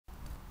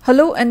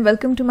Hello and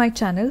welcome to my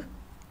channel.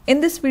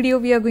 In this video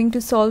we are going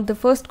to solve the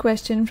first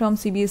question from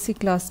CBSE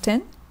Class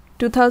 10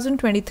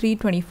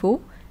 2023-24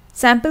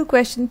 sample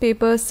question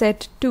paper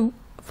set 2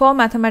 for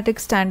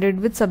mathematics standard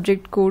with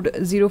subject code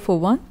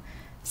 041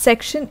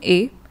 section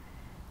A.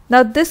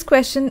 Now this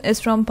question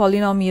is from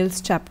polynomials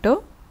chapter.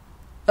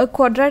 A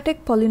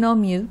quadratic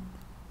polynomial,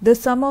 the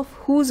sum of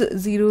whose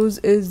zeros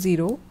is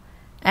 0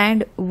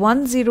 and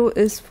 1 0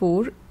 is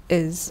 4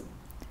 is.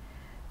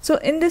 So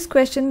in this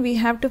question we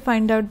have to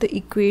find out the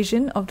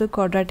equation of the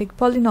quadratic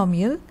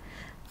polynomial,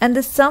 and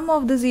the sum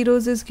of the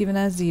zeros is given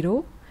as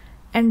 0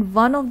 and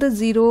one of the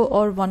 0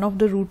 or one of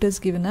the root is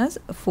given as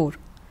 4.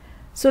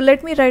 So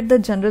let me write the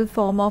general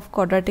form of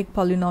quadratic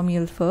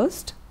polynomial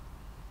first.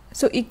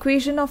 So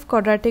equation of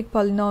quadratic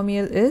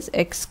polynomial is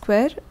x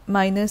square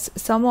minus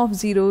sum of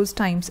zeros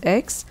times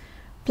x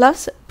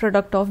plus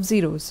product of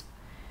zeros.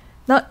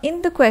 Now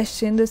in the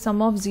question the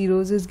sum of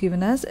zeros is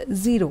given as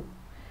 0.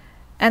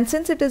 And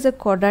since it is a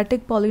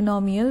quadratic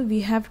polynomial,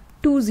 we have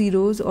two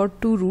zeros or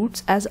two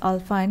roots as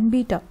alpha and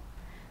beta.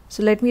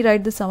 So let me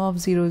write the sum of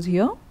zeros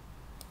here.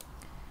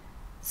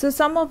 So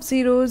sum of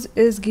zeros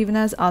is given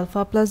as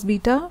alpha plus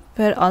beta,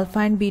 where alpha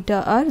and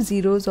beta are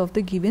zeros of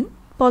the given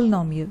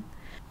polynomial.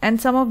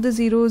 And sum of the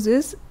zeros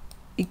is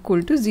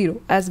equal to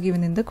 0 as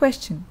given in the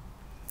question.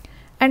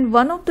 And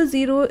one of the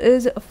 0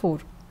 is 4.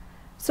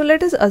 So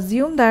let us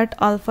assume that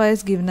alpha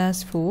is given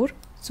as 4.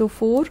 So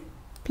 4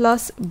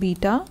 plus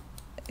beta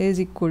is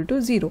equal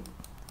to 0.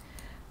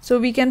 So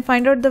we can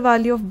find out the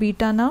value of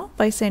beta now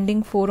by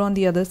sending 4 on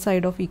the other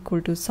side of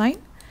equal to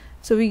sign.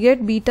 So we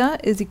get beta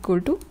is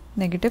equal to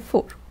negative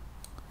 4.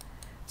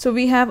 So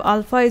we have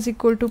alpha is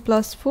equal to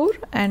plus 4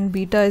 and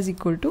beta is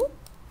equal to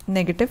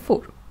negative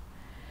 4.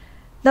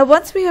 Now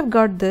once we have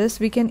got this,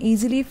 we can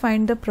easily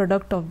find the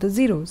product of the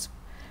zeros.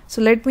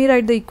 So let me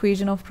write the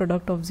equation of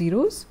product of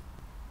zeros.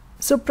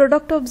 So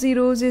product of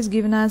zeros is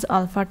given as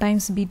alpha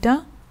times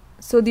beta.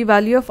 So the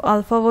value of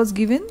alpha was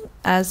given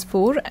as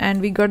 4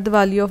 and we got the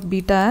value of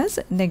beta as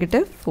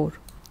negative 4.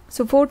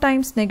 So 4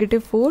 times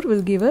negative 4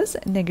 will give us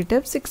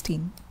negative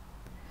 16.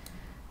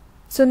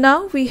 So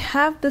now we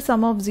have the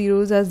sum of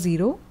zeros as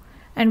 0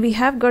 and we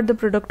have got the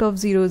product of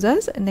zeros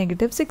as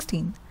negative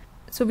 16.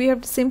 So we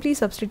have to simply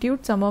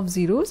substitute sum of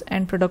zeros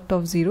and product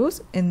of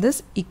zeros in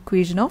this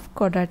equation of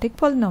quadratic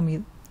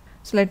polynomial.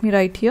 So let me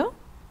write here.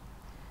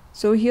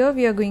 So here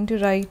we are going to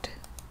write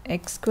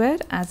x square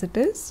as it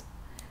is,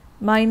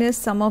 minus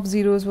sum of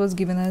zeros was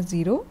given as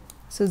 0,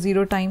 so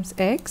 0 times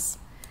x,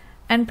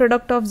 and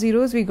product of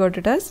zeros we got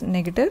it as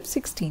negative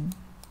 16.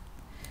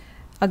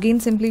 Again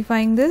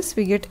simplifying this,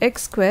 we get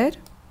x square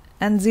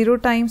and 0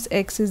 times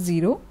x is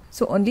 0,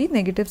 so only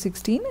negative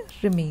 16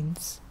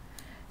 remains.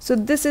 So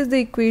this is the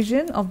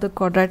equation of the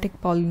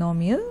quadratic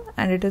polynomial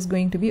and it is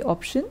going to be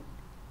option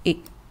A.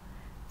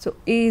 So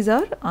A is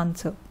our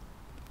answer.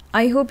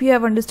 I hope you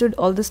have understood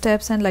all the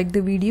steps and liked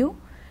the video.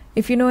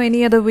 If you know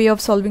any other way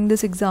of solving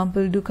this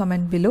example, do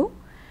comment below.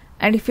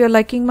 And if you are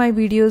liking my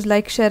videos,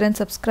 like, share and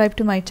subscribe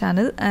to my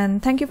channel,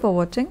 and thank you for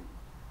watching.